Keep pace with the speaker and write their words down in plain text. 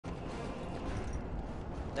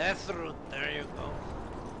Death route, there you go.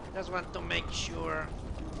 Just want to make sure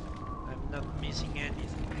I'm not missing anything.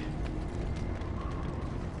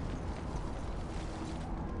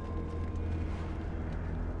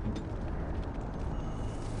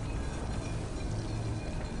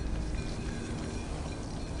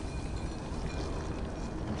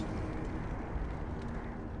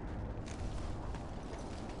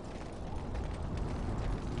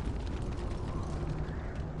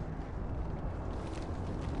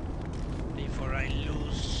 Before I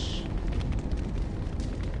lose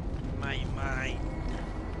my mind.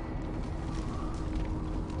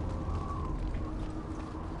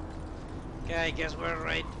 Okay, I guess we're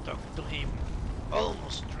right to talk to him.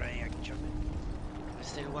 Almost right, actually. There's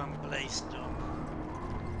still one place to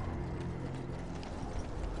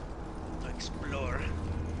explore.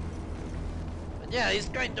 But yeah, this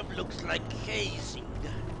kind of looks like hazing.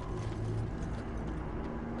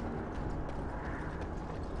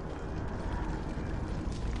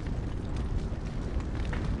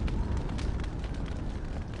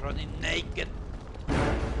 Running naked.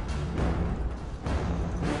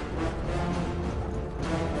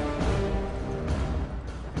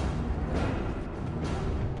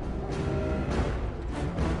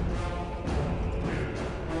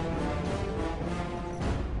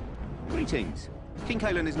 Greetings. King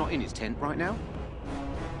Kalen is not in his tent right now.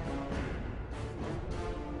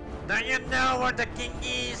 Do you know where the king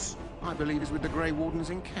is? I believe he's with the Grey Wardens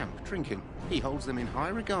in camp, drinking. He holds them in high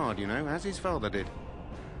regard, you know, as his father did.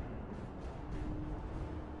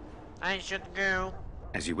 I should go.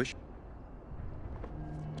 As you wish.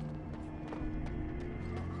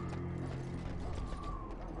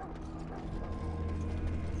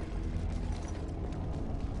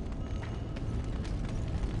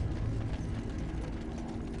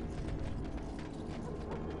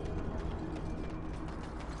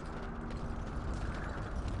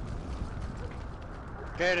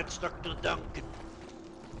 Okay, let's talk to Duncan.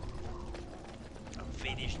 And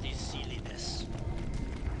finish this silliness.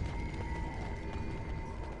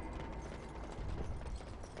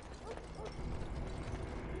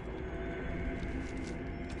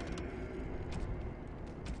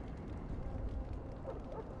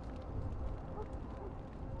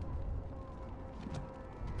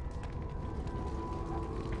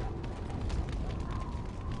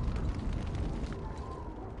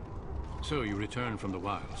 So you returned from the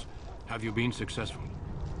wilds. Have you been successful?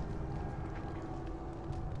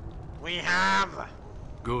 We have!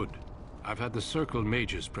 Good. I've had the Circle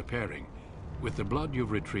Mages preparing. With the blood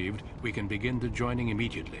you've retrieved, we can begin the joining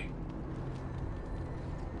immediately.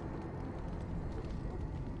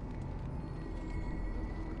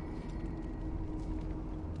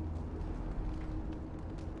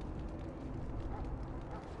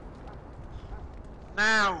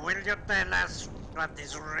 Now, will you tell us what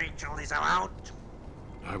this ritual is about?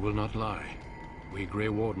 I will not lie. We Grey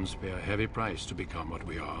Wardens pay a heavy price to become what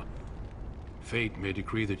we are. Fate may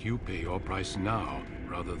decree that you pay your price now,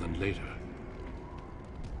 rather than later.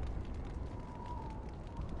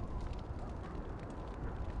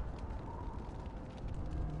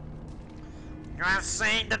 You are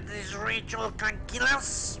saying that this ritual can kill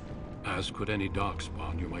us? As could any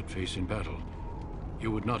Darkspawn you might face in battle. You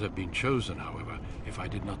would not have been chosen, however, if I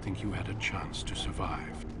did not think you had a chance to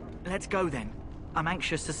survive. Let's go then. I'm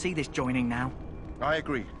anxious to see this joining now. I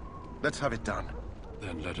agree. Let's have it done.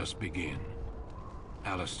 Then let us begin.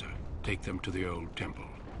 Alistair, take them to the old temple.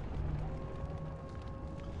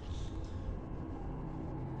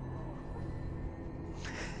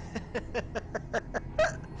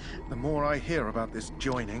 The more I hear about this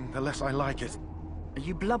joining, the less I like it. Are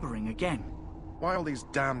you blubbering again? Why all these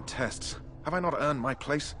damn tests? Have I not earned my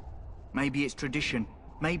place? Maybe it's tradition.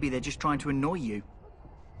 Maybe they're just trying to annoy you.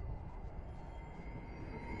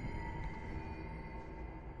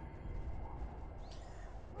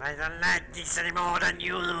 I don't like this any more than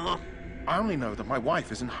you do. I only know that my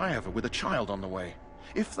wife is in Highover with a child on the way.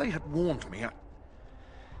 If they had warned me,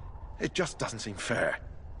 it just doesn't seem fair.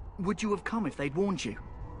 Would you have come if they'd warned you?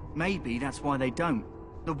 Maybe that's why they don't.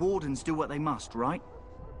 The Wardens do what they must, right?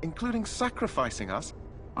 Including sacrificing us?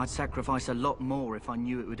 I'd sacrifice a lot more if I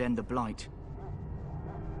knew it would end the Blight.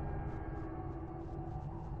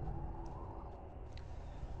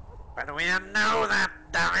 But we don't know that,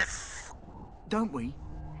 Darth. Don't we?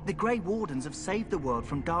 The Grey Wardens have saved the world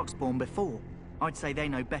from Darkspawn before. I'd say they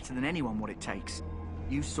know better than anyone what it takes.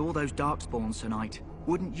 You saw those Darkspawns tonight.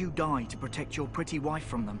 Wouldn't you die to protect your pretty wife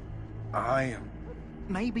from them?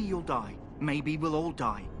 Maybe you'll die. Maybe we'll all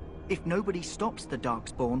die. If nobody stops the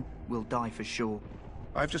Darkspawn, we'll die for sure.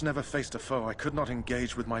 I've just never faced a foe I could not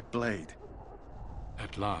engage with my blade.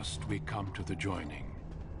 At last, we come to the joining.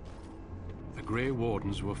 The Grey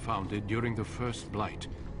Wardens were founded during the First Blight,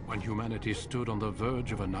 when humanity stood on the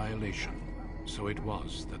verge of annihilation. So it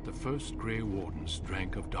was that the first Grey Wardens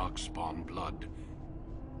drank of Darkspawn blood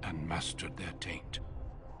and mastered their taint.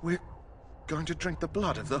 We're going to drink the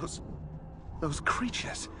blood of those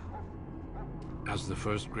creatures. As the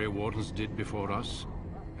first Grey Wardens did before us,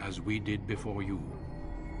 as we did before you.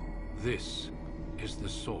 This is the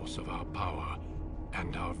source of our power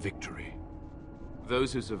and our victory.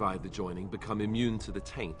 Those who survive the joining become immune to the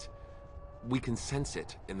taint. We can sense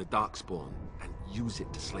it in the Darkspawn and use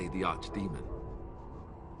it to slay the Archdemon.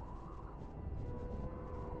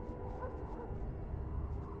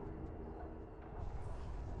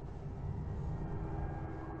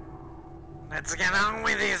 Let's get on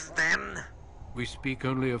with this then. We speak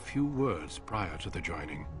only a few words prior to the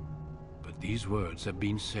joining, but these words have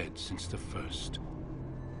been said since the first.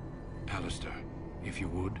 Alistair, if you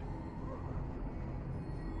would.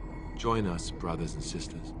 Join us, brothers and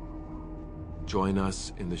sisters. Join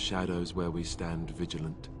us in the shadows where we stand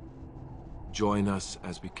vigilant. Join us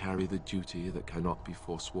as we carry the duty that cannot be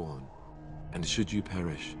forsworn. And should you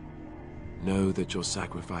perish, know that your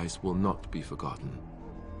sacrifice will not be forgotten.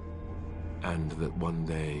 And that one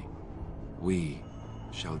day, we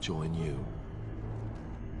shall join you.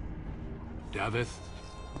 Davith,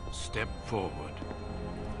 step forward.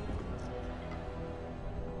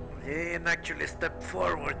 He didn't actually step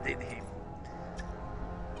forward, did he?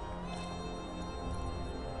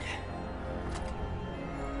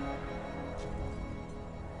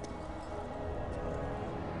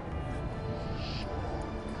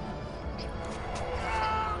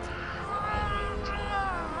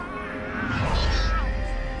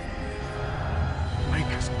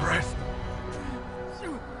 Maker's breath.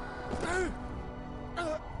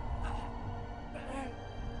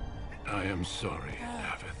 I am sorry,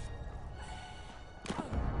 Davith.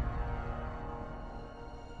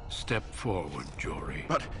 Step forward, Jory.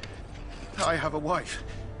 But I have a wife,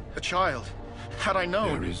 a child. Had I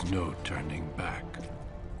known... There is no turning back.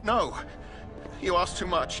 No! You ask too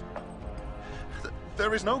much.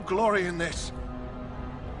 There is no glory in this.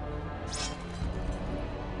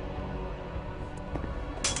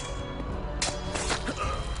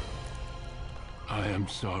 I am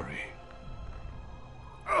sorry.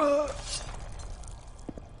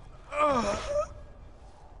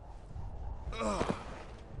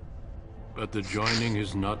 But the joining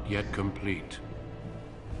is not yet complete.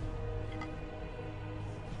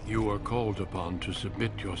 You are called upon to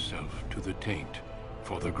submit yourself to the taint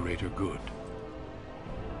for the greater good.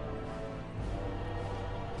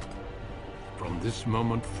 From this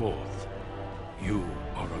moment forth, you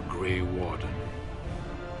are a Grey Warden.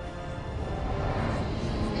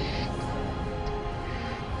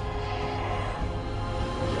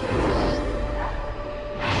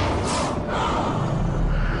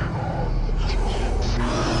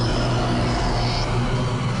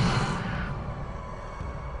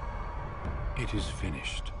 It is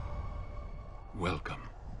finished. Welcome.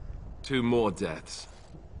 2 more deaths.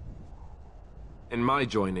 In my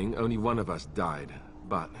joining, only one of us died,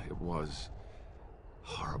 but it was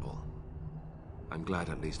horrible. I'm glad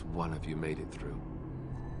at least one of you made it through.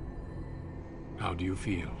 How do you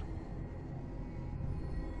feel?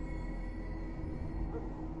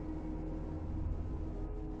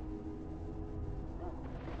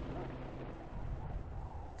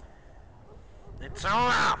 It's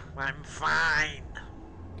over. I'm fine.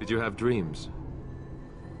 Did you have dreams?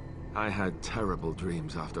 I had terrible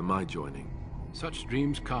dreams after my joining. Such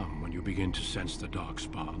dreams come when you begin to sense the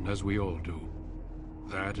Darkspawn, as we all do.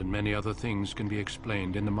 That and many other things can be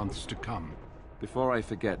explained in the months to come. Before I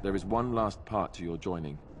forget, there is one last part to your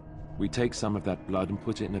joining. We take some of that blood and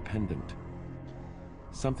put it in a pendant.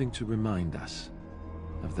 Something to remind us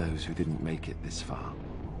of those who didn't make it this far.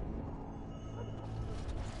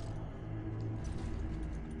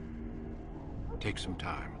 Take some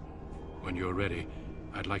time. When you're ready,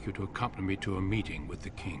 I'd like you to accompany me to a meeting with the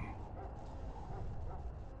king.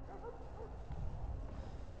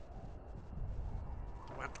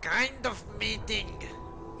 What kind of meeting?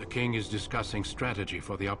 The king is discussing strategy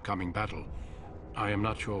for the upcoming battle. I am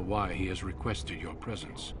not sure why he has requested your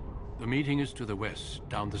presence. The meeting is to the west,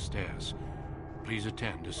 down the stairs. Please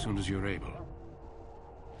attend as soon as you're able.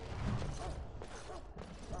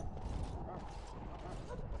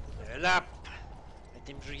 Level up.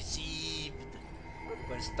 Items received.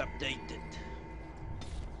 Quest updated.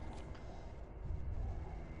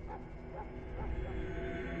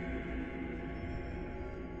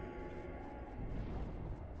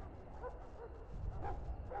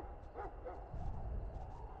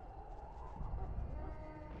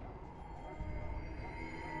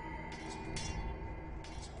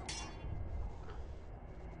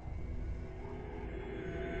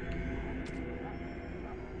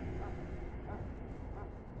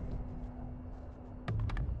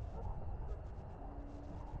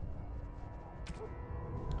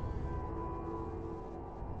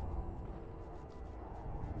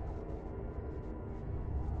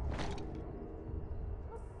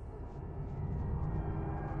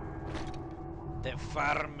 The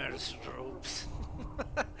farmer's robes.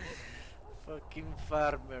 Fucking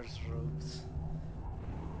farmer's robes.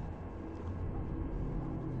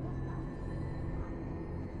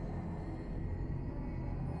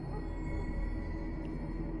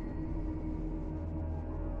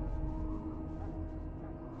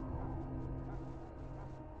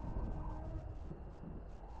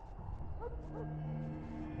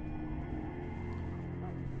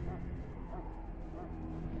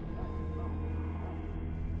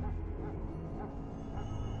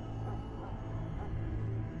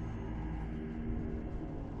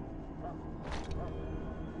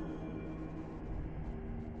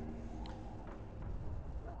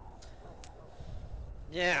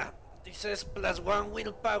 Yeah, this says +1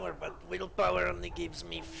 willpower, but willpower only gives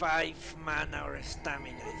me 5 mana or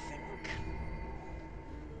stamina, I think.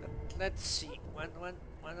 But let's see. One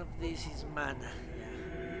of these is mana. Yeah.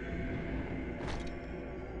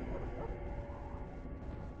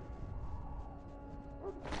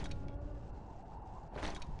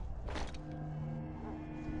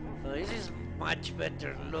 So this is much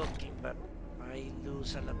better looking, but I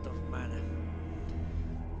lose a lot of mana.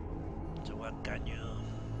 So what can you do?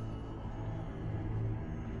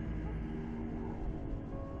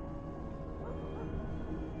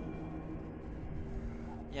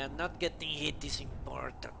 Yeah, not getting hit is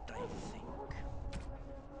important, I think.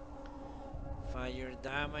 Fire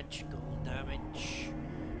damage, cold damage,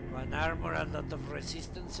 1 armor, a lot of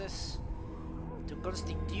resistances, 2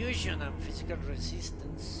 constitution and physical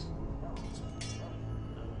resistance.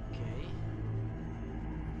 Okay.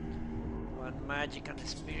 1 magic and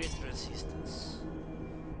spirit resistance.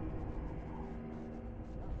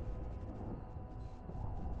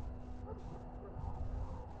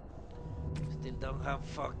 Still don't have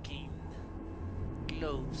fucking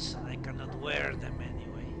gloves and I cannot wear them anyway.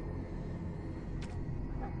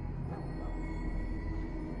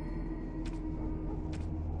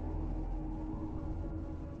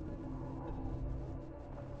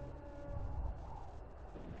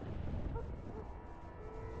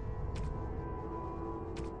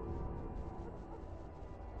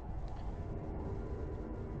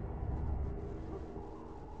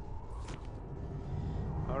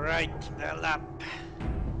 Alright, the lap.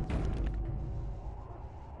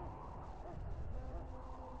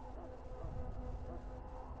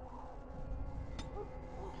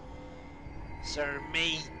 Sir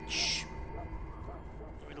Mage.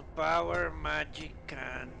 Willpower, magic,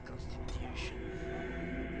 and constitution.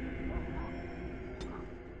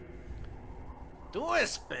 2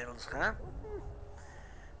 spells, huh?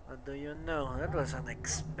 What do you know? That was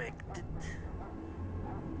unexpected.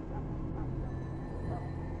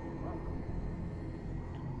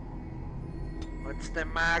 What's the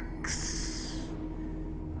max?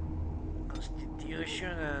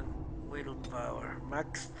 Constitution and willpower.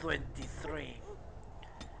 Max 23.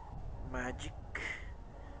 Magic.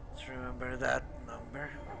 Let's remember that number.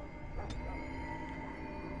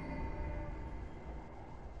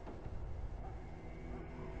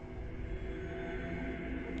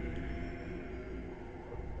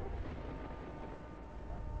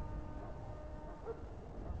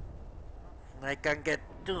 I can get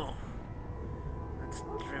 2. Let's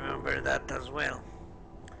remember that as well.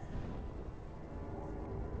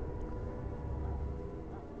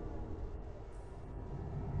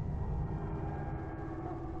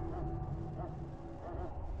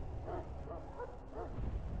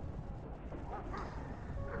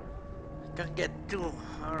 I can get 2,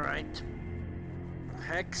 alright.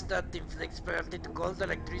 Hex that inflicts penalty to cold,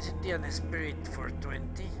 electricity, and spirit for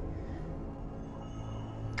 20.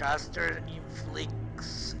 Caster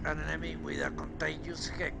inflicts an enemy with a contagious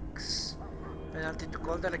hex. Penalty to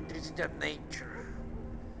cold, electricity, and nature.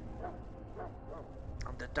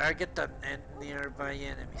 On the target and nearby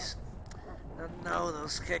enemies. Don't know,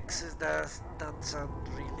 those hexes don't sound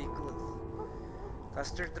really good.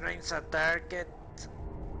 Caster drains a target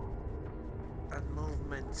and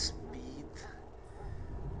movement speed.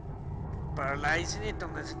 Paralyzing it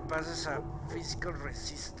unless it passes a physical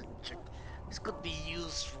resistance check. This could be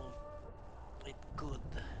useful. It could.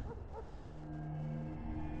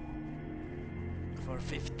 For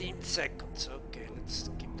 15 seconds. Okay, let's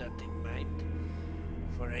keep that in mind.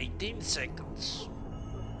 For 18 seconds.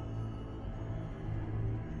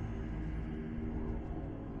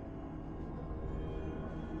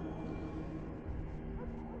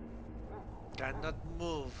 Cannot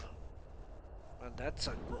move. Well, that's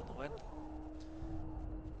a good one.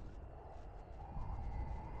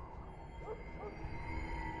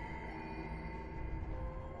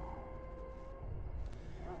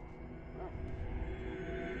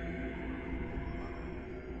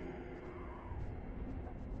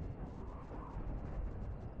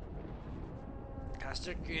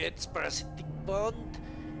 Caster creates parasitic bond,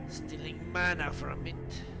 stealing mana from it.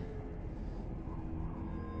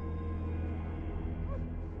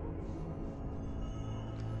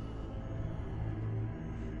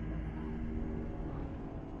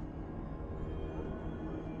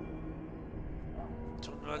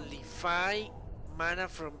 To nullify mana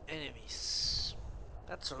from enemies.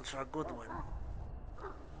 That's also a good one.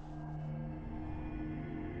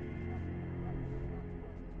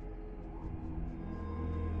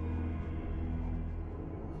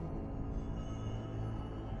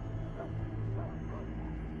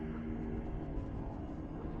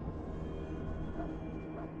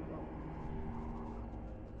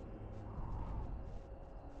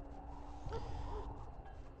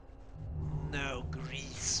 No,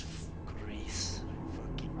 grease. Grease.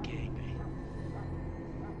 Fucking gang, eh?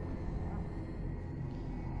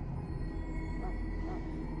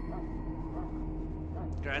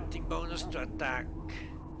 Granting bonus to attack.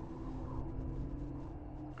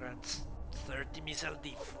 Grants 30 missile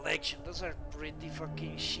deflection. Those are pretty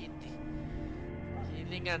fucking shitty.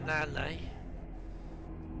 Healing an ally.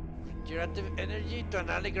 Regenerative energy to an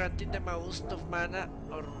ally, granting them a boost of mana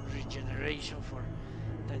or regeneration for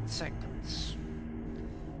 10 seconds.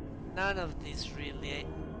 None of this really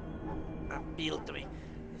appeal to me.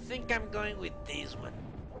 I think I'm going with this one.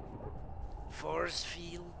 Force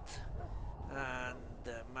field and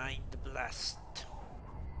mind blast.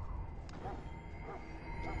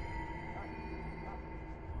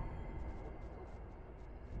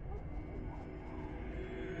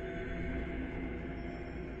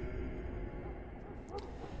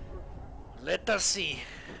 Let us see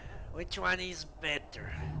which one is better.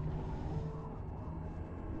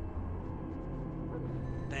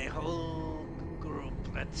 The whole group,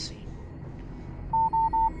 let's see.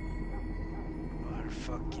 Our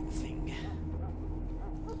fucking thing.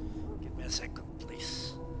 Give me a second,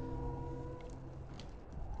 please.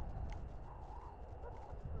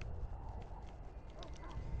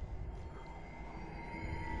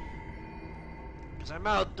 Because I'm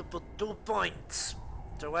out to put 2 points.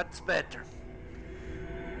 So what's better?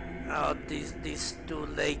 Oh, these two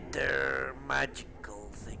later magical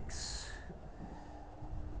things.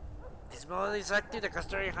 This mode is active. The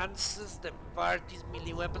caster enhances the party's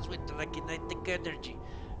melee weapons with telekinetic energy.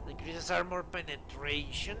 It increases armor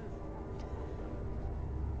penetration.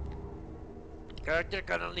 The character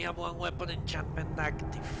can only have one weapon enchantment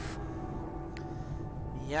active.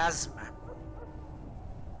 Miasma.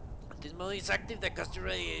 This mode is active. The caster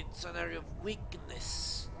radiates an area of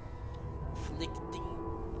weakness, inflicting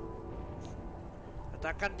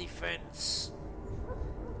attack and defense.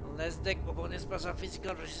 Unless the opponents pass a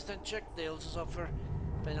physical resistance check, they also suffer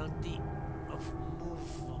penalty of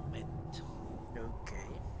movement.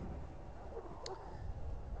 Okay.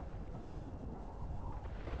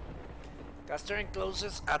 Caster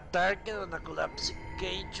encloses a target on a collapsing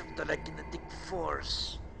cage of telekinetic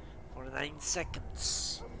force for 9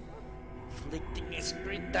 seconds, inflicting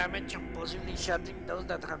spirit damage and possibly shattering those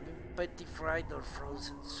that have been petrified or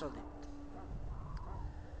frozen solid.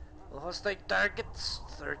 All hostile targets,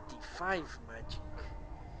 35 magic.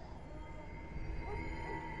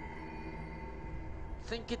 I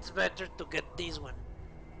think it's better to get this one.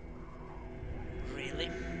 Really?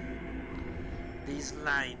 This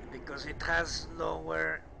line, because it has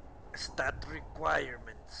lower stat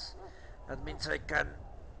requirements. That means I can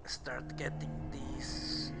start getting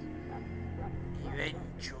these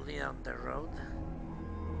eventually on the road.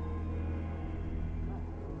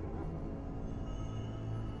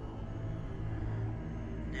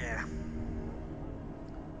 Yeah.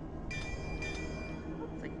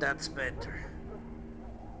 I think that's better.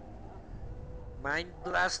 Mind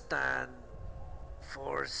Blast and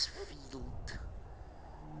Force Field.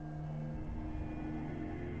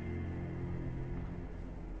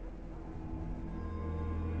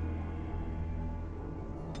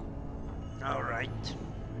 Alright.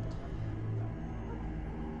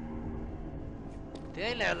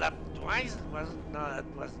 Did I level up twice? No, that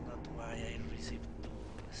was not why I received 2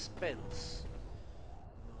 spells.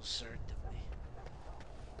 Most certainly.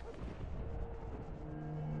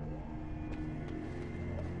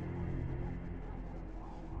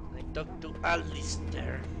 I talked to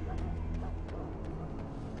Alistair.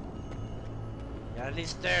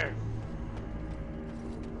 Alistair!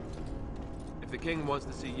 If the king wants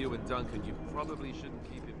to see you and Duncan, you probably shouldn't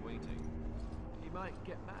keep him waiting. He might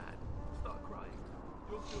get mad, start crying.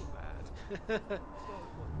 You'll feel bad.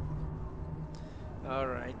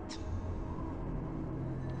 Alright.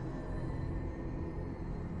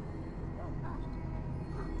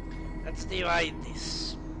 Let's divide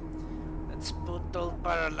this. Let's put all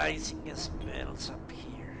paralyzing spells up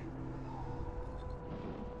here.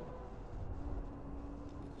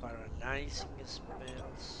 Paralyzing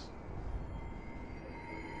spells.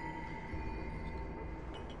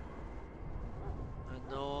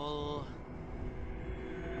 And all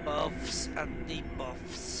buffs and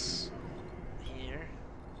debuffs here.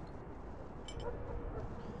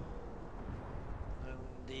 And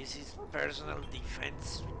this is personal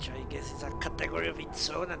defense, which I guess is a category of its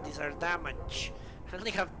own, and these are damage. I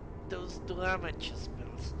only have those 2 damage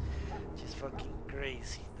spells, which is fucking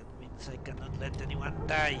crazy. That means I cannot let anyone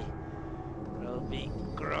die. I'll be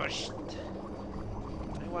crushed.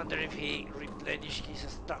 I wonder if he replenished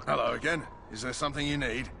his stock. Hello again. Is there something you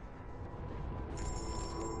need?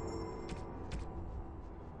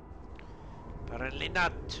 Apparently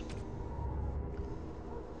not.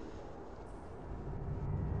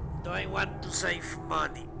 Do I want to save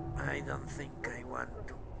money? I don't think I want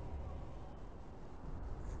to.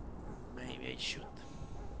 Maybe I should.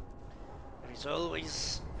 There is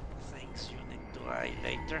always things you need to buy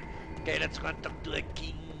later. Okay, let's go and talk to the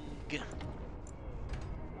king.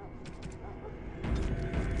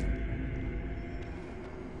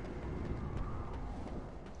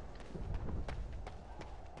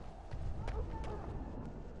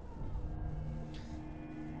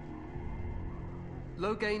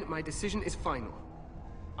 Loghain, my decision is final.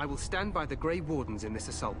 I will stand by the Grey Wardens in this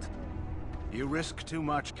assault. You risk too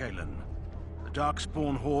much, Kalen. The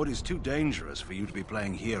Darkspawn Horde is too dangerous for you to be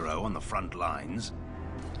playing hero on the front lines.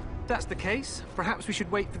 If that's the case, perhaps we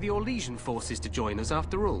should wait for the Orlesian forces to join us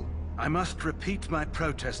after all. I must repeat my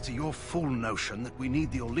protest to your fool notion that we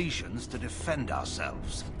need the Orlesians to defend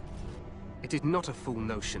ourselves. It is not a fool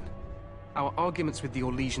notion. Our arguments with the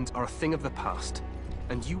Orlesians are a thing of the past,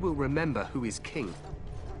 and you will remember who is king.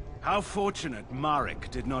 How fortunate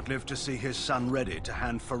Marek did not live to see his son ready to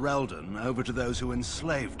hand Ferelden over to those who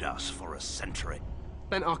enslaved us for a century.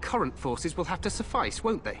 Then our current forces will have to suffice,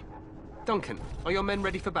 won't they? Duncan, are your men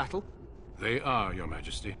ready for battle? They are, Your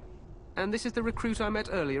Majesty. And this is the recruit I met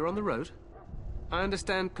earlier on the road? I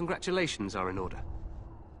understand congratulations are in order.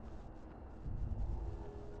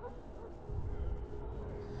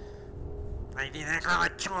 I didn't have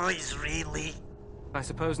a choice, really. I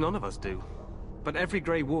suppose none of us do. But every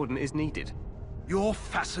Grey Warden is needed. Your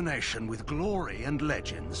fascination with glory and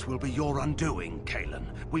legends will be your undoing, Kalen.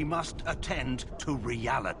 We must attend to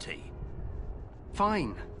reality.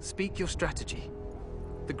 Fine. Speak your strategy.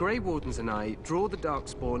 The Grey Wardens and I draw the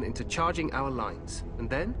Darkspawn into charging our lines, and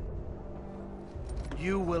then?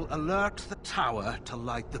 You will alert the tower to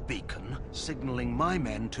light the beacon, signaling my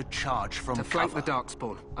men to charge from cover. To flank the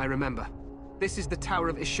Darkspawn, I remember. This is the Tower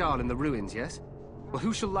of Ishal in the ruins, yes? Well,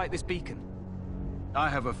 who shall light this beacon? I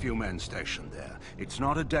have a few men stationed there. It's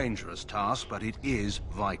not a dangerous task, but it is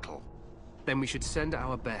vital. Then we should send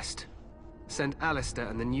our best. Send Alistair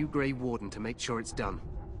and the new Grey Warden to make sure it's done.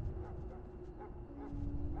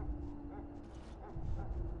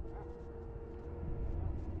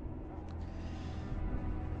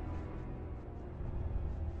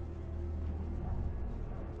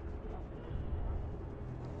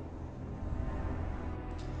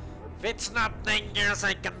 If it's not dangerous,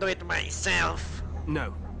 I can do it myself.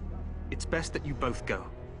 No. It's best that you both go.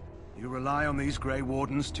 You rely on these Grey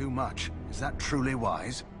Wardens too much. Is that truly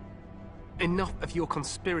wise? Enough of your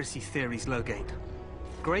conspiracy theories, Loghain.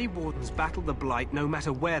 Grey Wardens battle the Blight no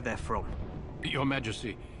matter where they're from. Your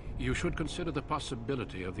Majesty, you should consider the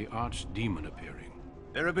possibility of the Archdemon appearing.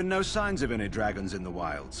 There have been no signs of any dragons in the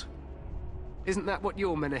wilds. Isn't that what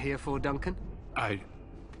your men are here for, Duncan?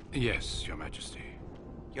 Yes, Your Majesty.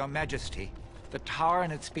 Your Majesty, the tower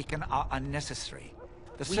and its beacon are unnecessary.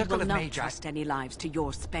 The We circle will of not Mage... trust any lives to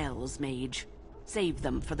your spells, Mage. Save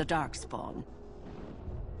them for the Darkspawn.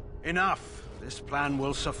 Enough! This plan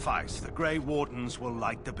will suffice. The Grey Wardens will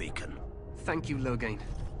light the beacon. Thank you, Loghain.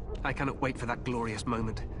 I cannot wait for that glorious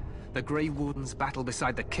moment. The Grey Wardens battle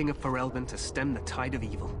beside the King of Ferelden to stem the tide of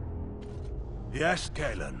evil. Yes,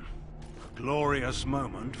 Kalen. A glorious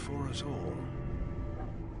moment for us all.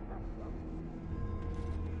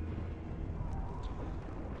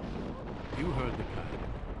 You heard the plan.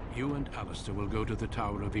 You and Alistair will go to the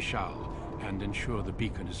Tower of Ishal and ensure the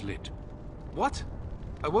beacon is lit. What?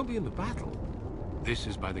 I won't be in the battle. This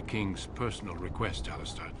is by the King's personal request,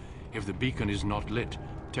 Alistair. If the beacon is not lit,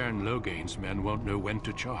 Tern Loghain's men won't know when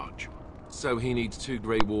to charge. So he needs 2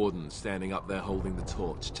 Grey Wardens standing up there holding the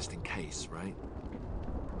torch, just in case, right?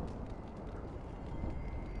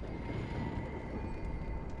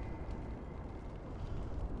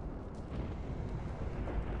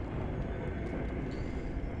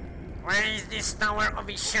 Where is this Tower of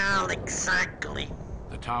Ishal exactly?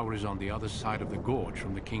 The tower is on the other side of the gorge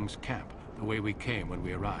from the King's camp, the way we came when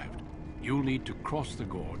we arrived. You'll need to cross the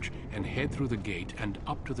gorge and head through the gate and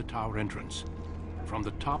up to the tower entrance. From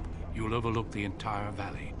the top, you'll overlook the entire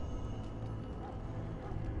valley.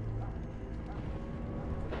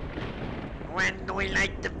 When do we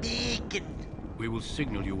light the beacon? We will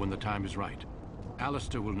signal you when the time is right.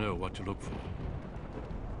 Alistair will know what to look for.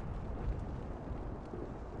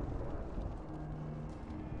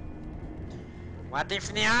 What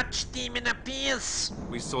if the archdemon appears?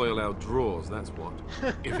 We soil our drawers, that's what.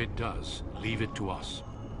 If it does, leave it to us.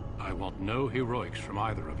 I want no heroics from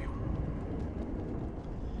either of you.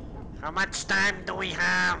 How much time do we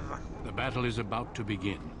have? The battle is about to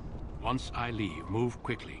begin. Once I leave, move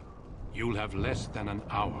quickly. You'll have less than an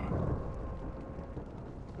hour.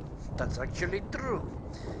 That's actually true.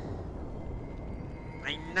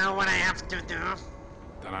 I know what I have to do.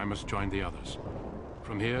 Then I must join the others.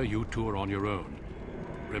 From here, you two are on your own.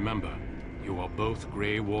 Remember, you are both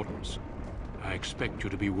Grey Wardens. I expect you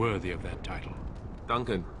to be worthy of that title.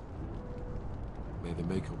 Duncan, may the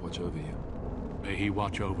Maker watch over you. May he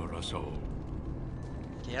watch over us all.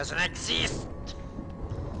 He doesn't exist.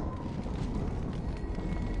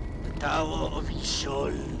 The Tower of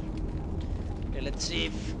Ishol. Okay, let's see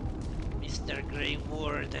if Mr. Grey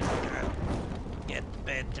Warden can get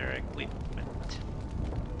better equipment.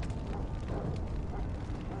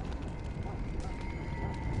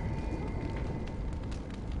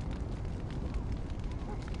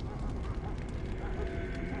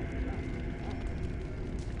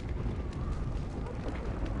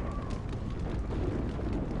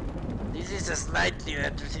 This is a slightly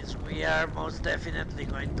better since we are most definitely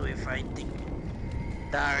going to be fighting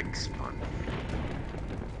Darkspawn.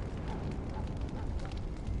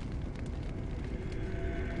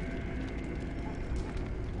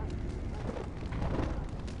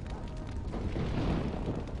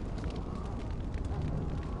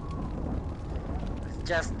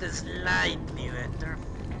 Just slightly better.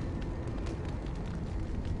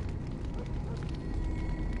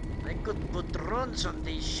 I could put runes on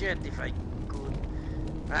this shit if I could.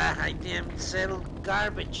 I didn't sell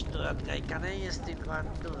garbage to that guy. Can I still go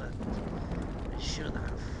and do that? I should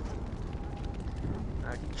have.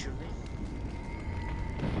 Actually.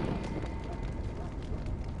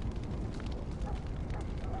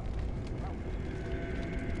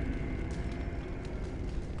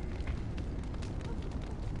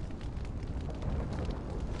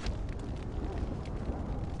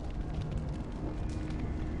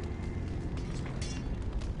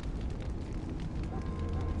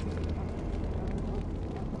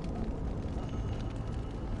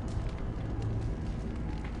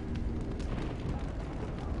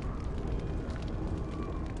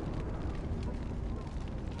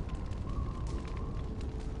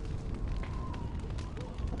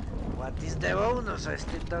 What is the bonus? I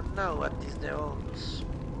still don't know what is the bonus.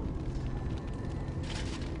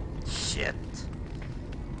 Shit.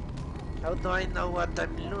 How do I know what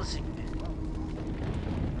I'm losing?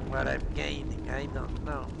 What I'm gaining? I don't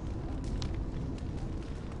know.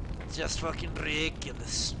 It's just fucking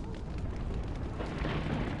ridiculous.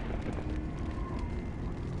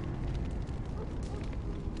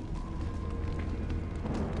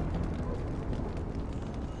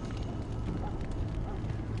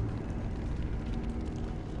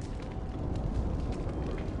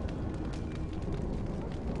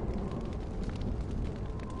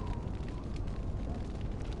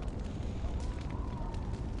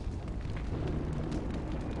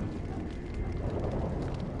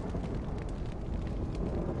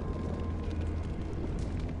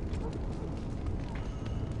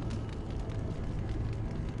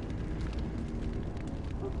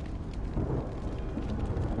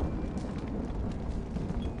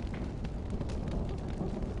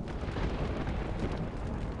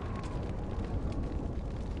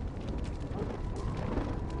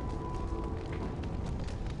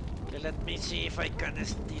 Let me see if I can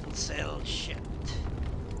still sell shit.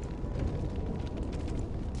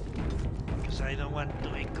 Because I don't want to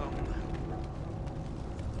become...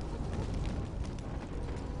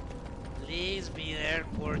 Please be there,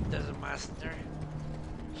 Quartermaster.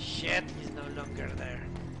 Shit, he's no longer there.